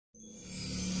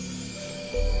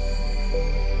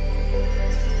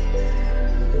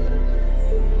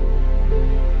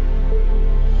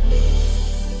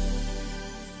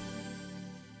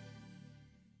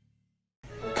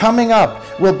Coming up,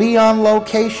 we'll be on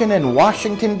location in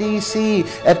Washington, D.C.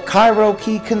 at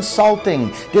ChiroKey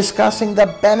Consulting, discussing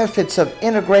the benefits of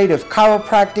integrative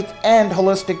chiropractic and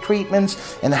holistic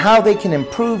treatments and how they can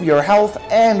improve your health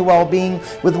and well-being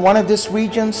with one of this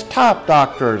region's top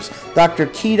doctors, Dr.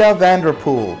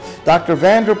 Vanterpool. Dr.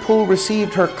 Vanterpool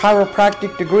received her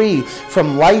chiropractic degree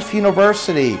from Life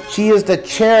University. She is the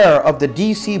chair of the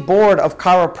D.C. Board of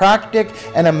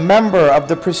Chiropractic and a member of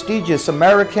the prestigious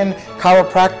American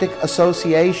Chiropractic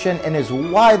Association and is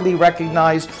widely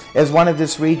recognized as one of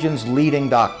this region's leading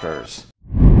doctors.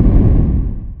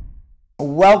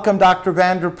 Welcome, Dr.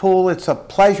 Vanterpool. It's a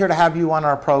pleasure to have you on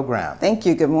our program. Thank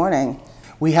you. Good morning.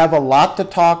 We have a lot to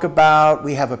talk about.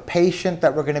 We have a patient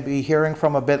that we're going to be hearing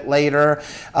from a bit later.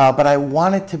 But I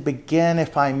wanted to begin,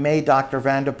 if I may, Dr.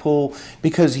 Vanterpool,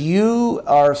 because you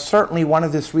are certainly one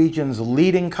of this region's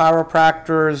leading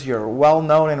chiropractors. You're well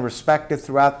known and respected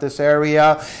throughout this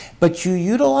area. But you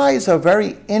utilize a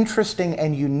very interesting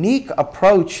and unique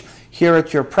approach here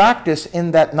at your practice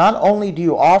in that not only do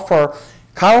you offer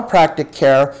chiropractic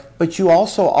care, but you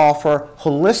also offer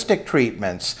holistic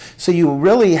treatments. So you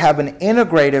really have an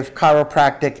integrative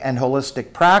chiropractic and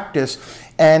holistic practice,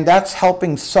 and that's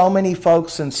helping so many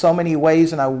folks in so many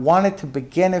ways. And I wanted to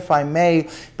begin, if I may,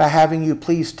 by having you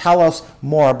please tell us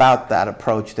more about that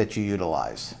approach that you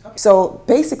utilize. So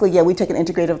basically, yeah, we take an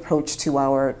integrative approach to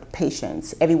our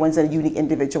patients. Everyone's a unique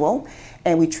individual,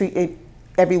 and we treat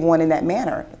everyone in that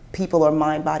manner. People are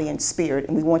mind, body, and spirit,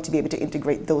 and we want to be able to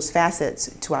integrate those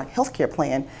facets to our healthcare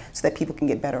plan so that people can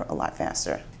get better a lot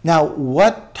faster. Now,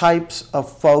 what types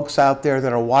of folks out there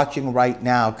that are watching right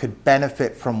now could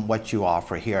benefit from what you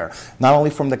offer here? Not only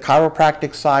from the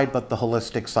chiropractic side, but the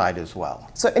holistic side as well.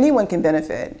 So anyone can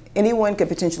benefit. Anyone could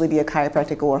potentially be a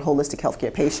chiropractic or holistic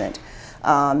healthcare patient.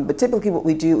 But typically what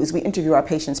we do is we interview our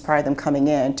patients prior to them coming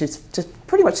in to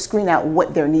pretty much screen out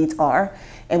what their needs are,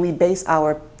 and we base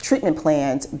our treatment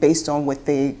plans based on what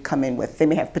they come in with. They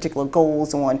may have particular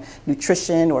goals on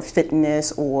nutrition or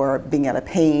fitness or being out of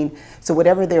pain. So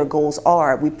whatever their goals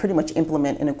are, we pretty much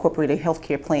implement and incorporate a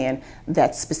healthcare plan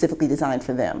that's specifically designed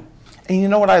for them. And you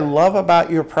know what I love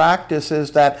about your practice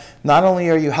is that not only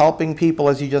are you helping people,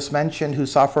 as you just mentioned, who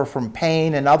suffer from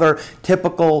pain and other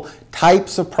typical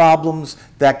types of problems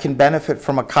that can benefit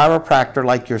from a chiropractor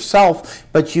like yourself,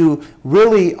 but you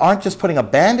really aren't just putting a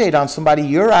Band-Aid on somebody,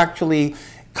 you're actually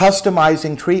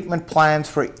customizing treatment plans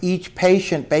for each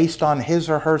patient based on his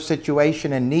or her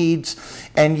situation and needs.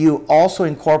 And you also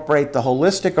incorporate the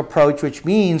holistic approach, which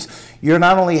means you're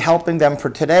not only helping them for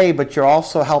today, but you're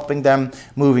also helping them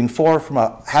moving forward from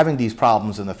having these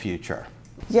problems in the future.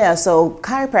 Yeah, so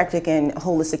chiropractic and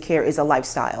holistic care is a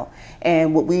lifestyle.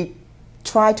 And what we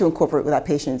try to incorporate with our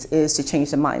patients is to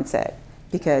change the mindset,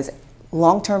 because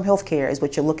long-term health care is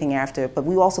what you're looking after, but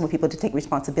we also want people to take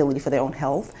responsibility for their own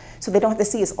health so they don't have to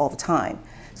see us all the time.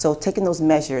 So taking those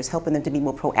measures, helping them to be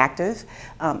more proactive,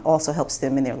 also helps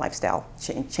them in their lifestyle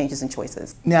changes and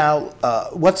choices. Now,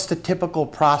 what's the typical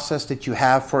process that you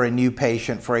have for a new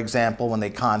patient, for example, when they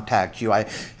contact you? I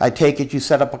take it you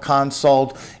set up a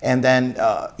consult and then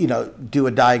do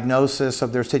a diagnosis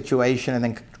of their situation and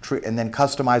then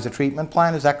customize a treatment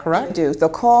plan. Is that correct? We do. They'll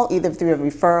call either through a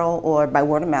referral or by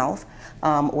word of mouth.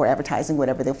 Or advertising,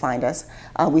 whatever they'll find us.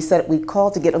 We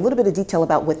call to get a little bit of detail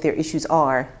about what their issues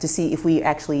are to see if we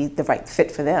actually the right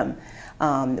fit for them.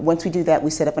 Once we do that,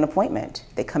 we set up an appointment.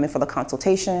 They come in for the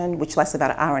consultation, which lasts about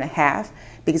an hour and a half,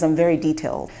 because I'm very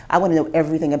detailed. I want to know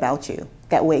everything about you.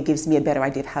 That way it gives me a better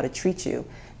idea of how to treat you.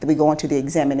 Then we go on to the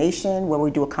examination, where we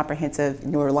do a comprehensive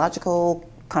neurological,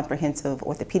 comprehensive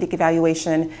orthopedic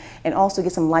evaluation, and also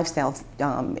get some lifestyle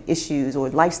issues or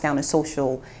lifestyle and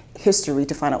social history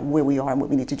to find out where we are and what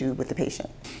we need to do with the patient.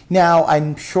 Now,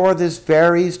 I'm sure this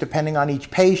varies depending on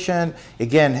each patient,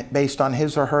 again, based on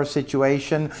his or her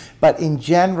situation, but in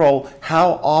general,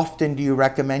 how often do you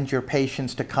recommend your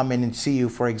patients to come in and see you,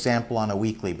 for example, on a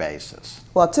weekly basis?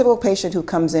 Well, a typical patient who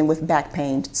comes in with back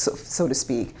pain, so to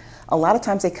speak, a lot of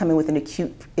times they come in with an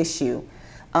acute issue.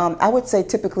 I would say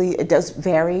typically it does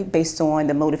vary based on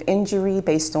the mode of injury,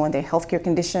 based on their healthcare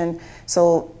condition.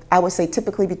 So I would say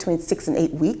typically between 6 and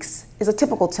 8 weeks is a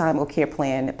typical time or care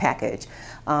plan package.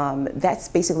 That's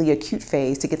basically an acute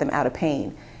phase to get them out of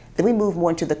pain. Then we move more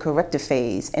into the corrective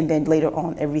phase, and then later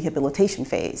on a rehabilitation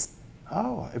phase.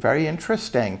 Oh, very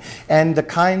interesting. And the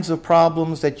kinds of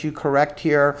problems that you correct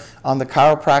here on the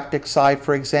chiropractic side,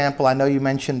 for example, I know you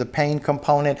mentioned the pain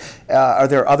component. Are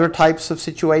there other types of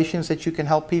situations that you can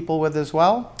help people with as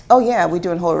well? Oh yeah, we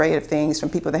do a whole array of things, from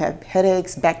people that have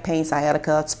headaches, back pain,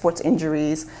 sciatica, sports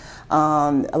injuries,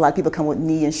 A lot of people come with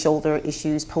knee and shoulder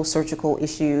issues, post-surgical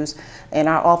issues. And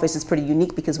our office is pretty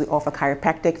unique because we offer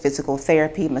chiropractic, physical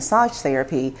therapy, massage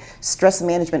therapy, stress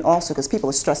management also because people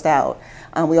are stressed out.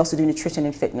 We also do nutrition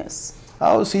and fitness.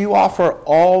 Oh, so you offer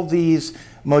all these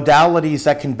modalities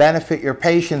that can benefit your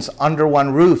patients under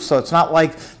one roof. So it's not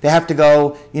like they have to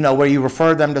go, where you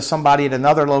refer them to somebody at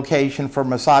another location for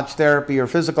massage therapy or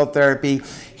physical therapy.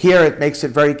 Here it makes it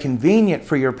very convenient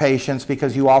for your patients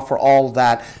because you offer all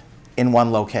that in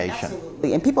one location.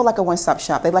 Absolutely. And people like a one-stop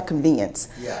shop. They like convenience.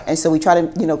 Yeah. And so we try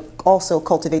to, also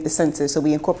cultivate the senses. So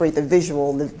we incorporate the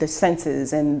visual, the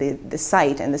senses, and the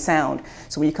sight and the sound.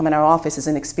 So when you come in our office, it's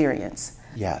an experience.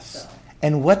 Yes.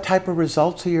 And what type of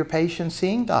results are your patients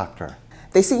seeing, doctor?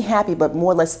 They seem happy, but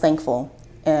more or less thankful.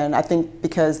 And I think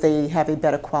because they have a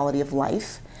better quality of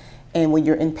life. And when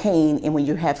you're in pain, and when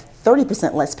you have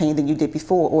 30% less pain than you did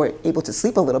before, or able to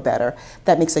sleep a little better,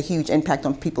 that makes a huge impact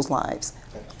on people's lives.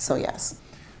 So yes.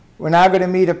 We're now going to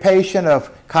meet a patient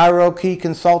of Chiropractic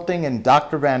Consulting and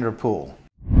Dr. Vanterpool.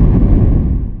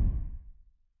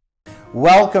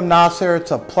 Welcome, Nasser. It's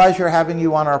a pleasure having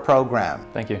you on our program.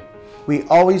 Thank you. We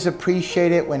always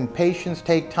appreciate it when patients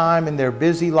take time in their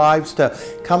busy lives to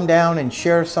come down and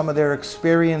share some of their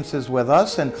experiences with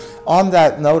us. And on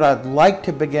that note, I'd like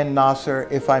to begin, Nasser,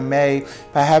 if I may,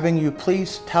 by having you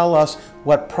please tell us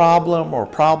what problem or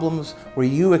problems were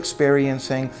you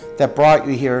experiencing that brought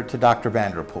you here to Dr.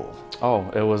 Vanterpool? Oh,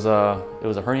 it was a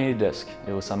herniated disc.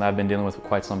 It was something I've been dealing with for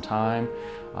quite some time.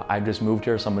 I just moved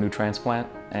here, so I'm a new transplant,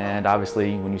 and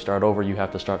obviously when you start over, you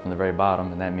have to start from the very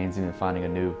bottom, and that means even finding a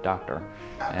new doctor.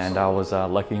 Absolutely. And I was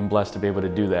lucky and blessed to be able to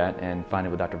do that and find it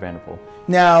with Dr. Vanterpool.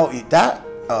 Now, that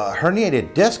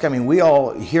herniated disc, I mean, we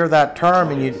all hear that term,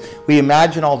 and we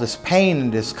imagine all this pain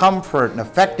and discomfort and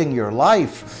affecting your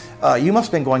life. You must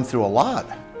have been going through a lot.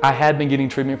 I had been getting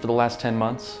treatment for the last 10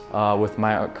 months with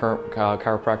my current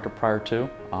chiropractor prior to,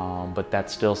 but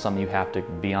that's still something you have to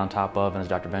be on top of, and as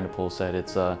Dr. Vanterpool said,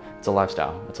 it's a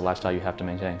lifestyle. It's a lifestyle you have to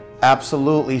maintain.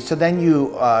 Absolutely. So then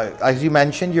you, as you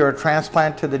mentioned, you're a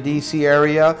transplant to the DC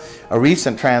area, a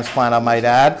recent transplant I might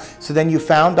add. So then you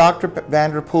found Dr.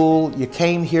 Vanterpool, you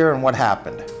came here, and what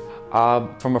happened?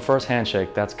 From a first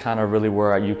handshake, that's kind of really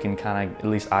where you can at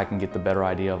least I can get the better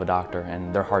idea of a doctor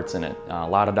and their heart's in it. A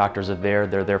lot of doctors are there,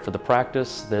 they're there for the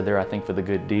practice, they're there I think for the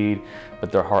good deed,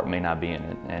 but their heart may not be in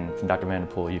it. And from Dr.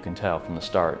 Vanterpool, you can tell from the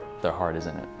start, their heart is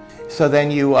in it. So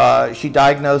then she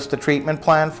diagnosed the treatment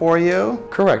plan for you?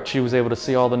 Correct. She was able to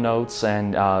see all the notes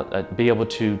and be able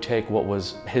to take what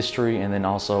was history and then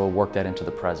also work that into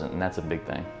the present, and that's a big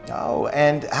thing. Oh,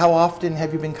 and how often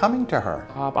have you been coming to her?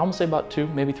 I'm going to say about 2,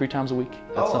 maybe 3 times a week.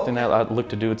 That's something that I look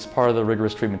to do. It's part of the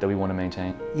rigorous treatment that we want to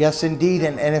maintain. Yes, indeed.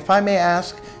 And if I may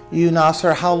ask you,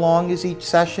 Nasser, how long is each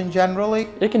session generally?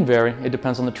 It can vary. It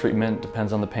depends on the treatment,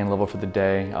 depends on the pain level for the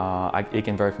day. It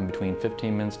can vary from between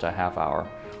 15 minutes to a half hour.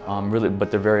 Really,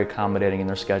 but they're very accommodating in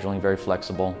their scheduling, very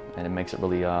flexible, and it makes it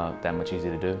really that much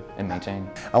easier to do and maintain.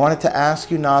 I wanted to ask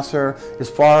you, Nasser, as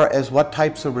far as what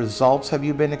types of results have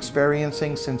you been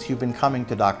experiencing since you've been coming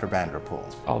to Dr.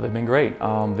 Vanterpool? Oh, they've been great.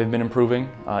 They've been improving.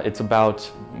 It's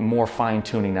about more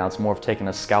fine-tuning now. It's more of taking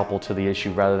a scalpel to the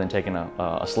issue rather than taking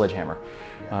a sledgehammer.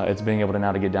 It's being able to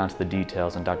now to get down to the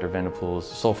details, and Dr. Vanterpool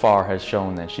so far has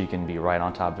shown that she can be right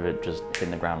on top of it, just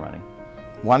hitting the ground running.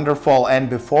 Wonderful. And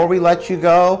before we let you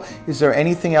go, is there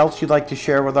anything else you'd like to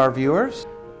share with our viewers?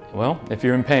 Well, if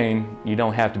you're in pain, you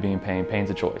don't have to be in pain.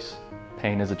 Pain's a choice.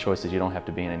 Pain is a choice that you don't have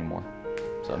to be in anymore.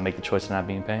 So make the choice to not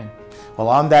be in pain. Well,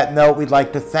 on that note, we'd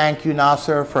like to thank you,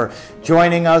 Nasser, for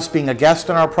joining us, being a guest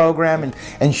on our program,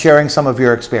 and sharing some of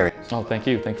your experience. Oh, thank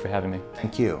you. Thanks for having me.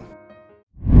 Thank you.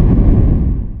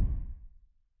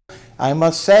 I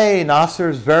must say, Nasser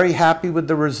is very happy with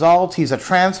the results. He's a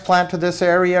transplant to this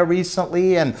area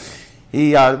recently, and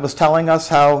he was telling us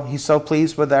how he's so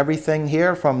pleased with everything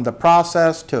here, from the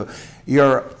process to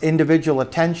your individual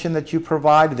attention that you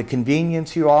provide, the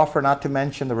convenience you offer, not to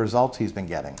mention the results he's been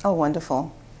getting. Oh,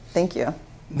 wonderful. Thank you.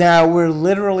 Now, we're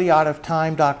literally out of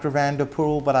time, Dr.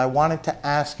 Vanterpool, but I wanted to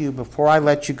ask you, before I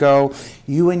let you go,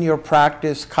 you and your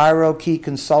practice, Chiropractic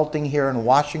Consulting here in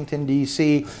Washington,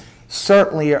 D.C.,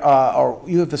 certainly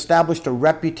you have established a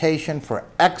reputation for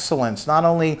excellence, not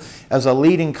only as a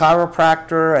leading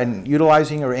chiropractor and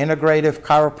utilizing your integrative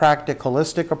chiropractic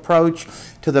holistic approach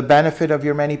to the benefit of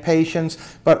your many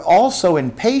patients, but also in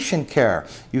patient care.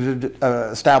 You've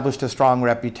established a strong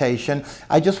reputation.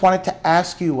 I just wanted to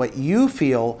ask you what you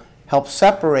feel helps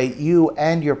separate you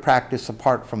and your practice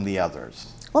apart from the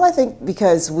others. Well, I think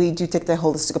because we do take that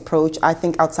holistic approach, I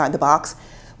think outside the box.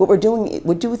 What we're doing,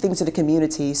 we do things in the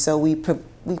community, so we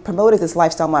we promoted this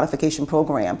lifestyle modification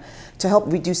program to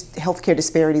help reduce healthcare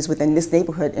disparities within this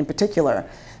neighborhood in particular.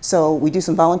 So we do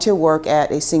some volunteer work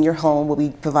at a senior home where we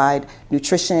provide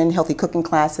nutrition, healthy cooking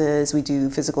classes, we do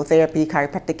physical therapy,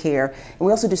 chiropractic care, and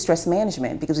we also do stress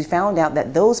management, because we found out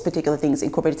that those particular things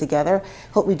incorporated together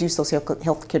help reduce those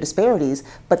healthcare disparities,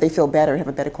 but they feel better and have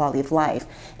a better quality of life.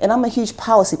 And I'm a huge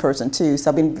policy person too, so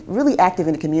I've been really active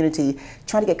in the community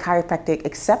trying to get chiropractic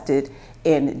accepted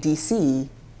in DC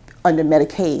under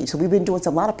Medicaid. So we've been doing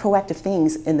a lot of proactive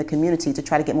things in the community to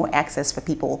try to get more access for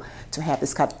people to have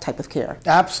this type of care.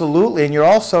 Absolutely, and you're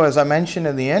also, as I mentioned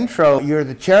in the intro, you're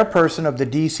the chairperson of the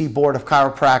DC Board of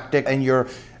Chiropractic, and you're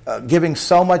giving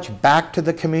so much back to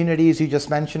the communities you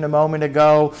just mentioned a moment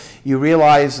ago. You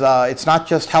realize it's not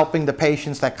just helping the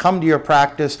patients that come to your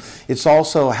practice, it's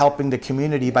also helping the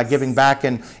community by giving back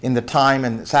in the time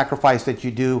and sacrifice that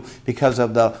you do, because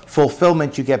of the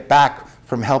fulfillment you get back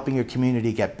from helping your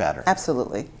community get better.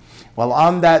 Absolutely. Well,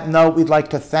 on that note, we'd like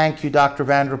to thank you, Dr.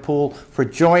 Vanterpool, for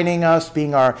joining us,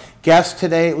 being our guest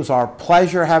today. It was our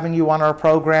pleasure having you on our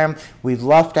program. We'd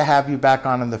love to have you back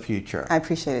on in the future. I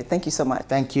appreciate it. Thank you so much.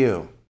 Thank you.